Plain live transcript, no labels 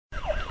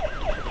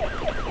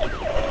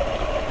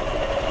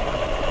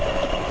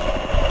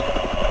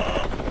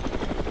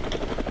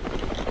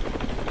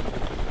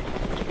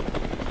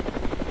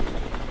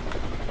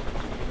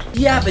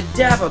Yabba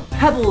dabba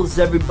pebbles,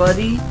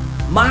 everybody.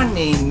 My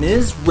name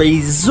is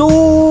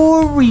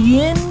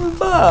Razorian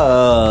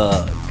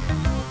Bug.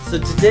 So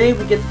today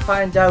we get to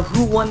find out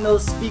who won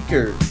those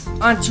speakers.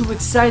 I'm too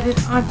excited,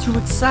 I'm too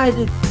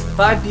excited.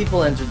 5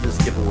 people entered this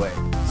giveaway.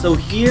 So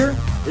here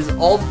is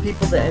all the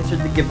people that entered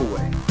the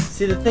giveaway.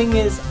 See, the thing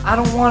is, I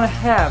don't want to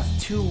have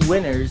 2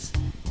 winners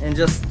and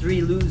just 3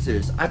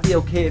 losers. I'd be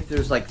okay if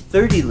there's like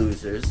 30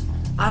 losers.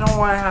 I don't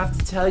want to have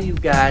to tell you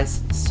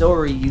guys,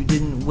 sorry, you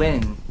didn't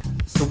win.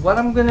 So what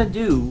I'm gonna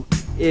do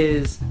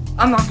is,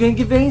 I'm not gonna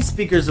give any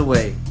speakers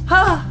away.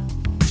 Ha!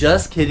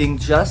 Just kidding,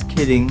 just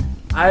kidding.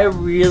 I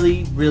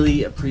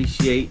really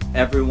appreciate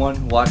everyone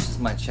who watches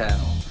my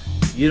channel.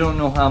 You don't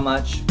know how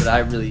much, but I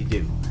really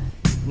do.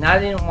 And I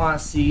didn't want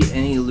to see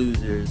any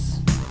losers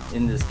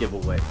in this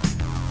giveaway.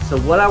 So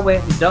what I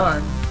went and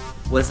done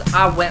was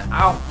I went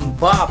out and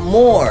bought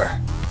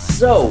more.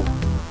 So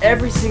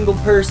every single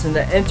person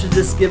that entered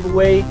this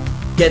giveaway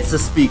gets a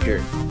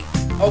speaker.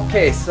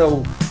 Okay,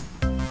 so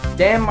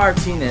Dan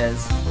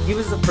Martinez, he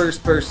was the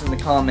first person to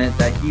comment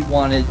that he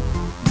wanted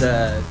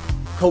the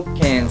Coke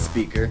can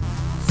speaker.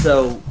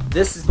 So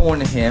this is going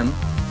to him.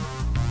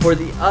 For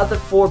the other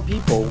 4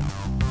 people,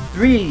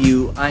 3 of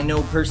you I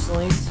know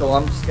personally, so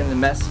I'm just going to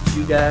message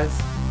you guys.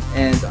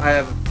 And I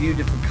have a few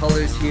different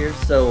colors here,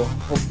 so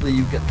hopefully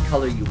you get the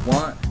color you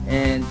want.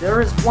 And there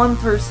is one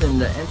person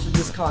that entered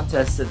this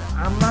contest and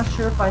I'm not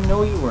sure if I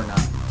know you or not.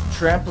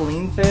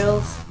 Trampoline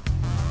Fails.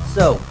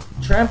 So,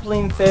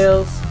 Trampoline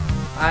Fails,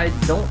 I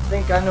don't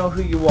think I know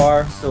who you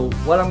are, so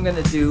what I'm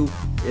going to do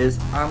is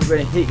I'm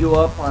going to hit you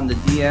up on the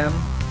DM,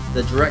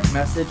 the direct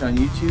message on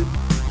YouTube.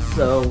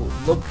 So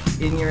look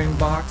in your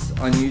inbox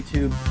on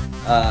YouTube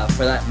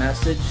for that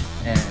message,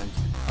 and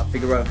I'll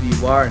figure out who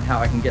you are and how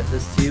I can get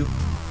this to you.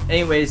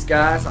 Anyways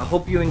guys, I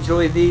hope you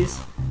enjoy these,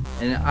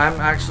 and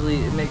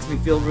it makes me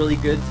feel really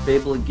good to be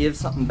able to give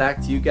something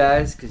back to you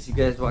guys, because you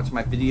guys watch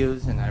my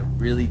videos and I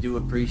really do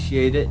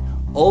appreciate it.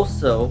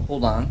 Also,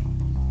 hold on,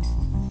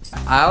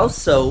 I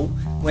also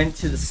went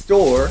to the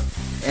store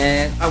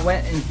and I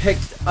went and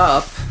picked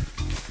up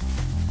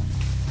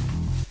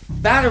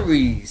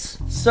batteries.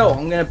 So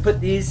I'm gonna put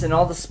these in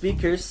all the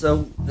speakers,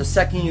 so the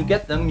second you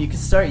get them you can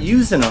start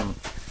using them.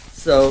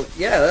 So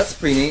yeah, that's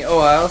pretty neat. Oh,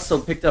 I also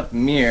picked up a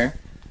mirror.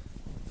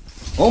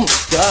 Oh my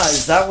god,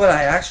 is that what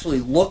I actually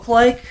look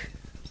like?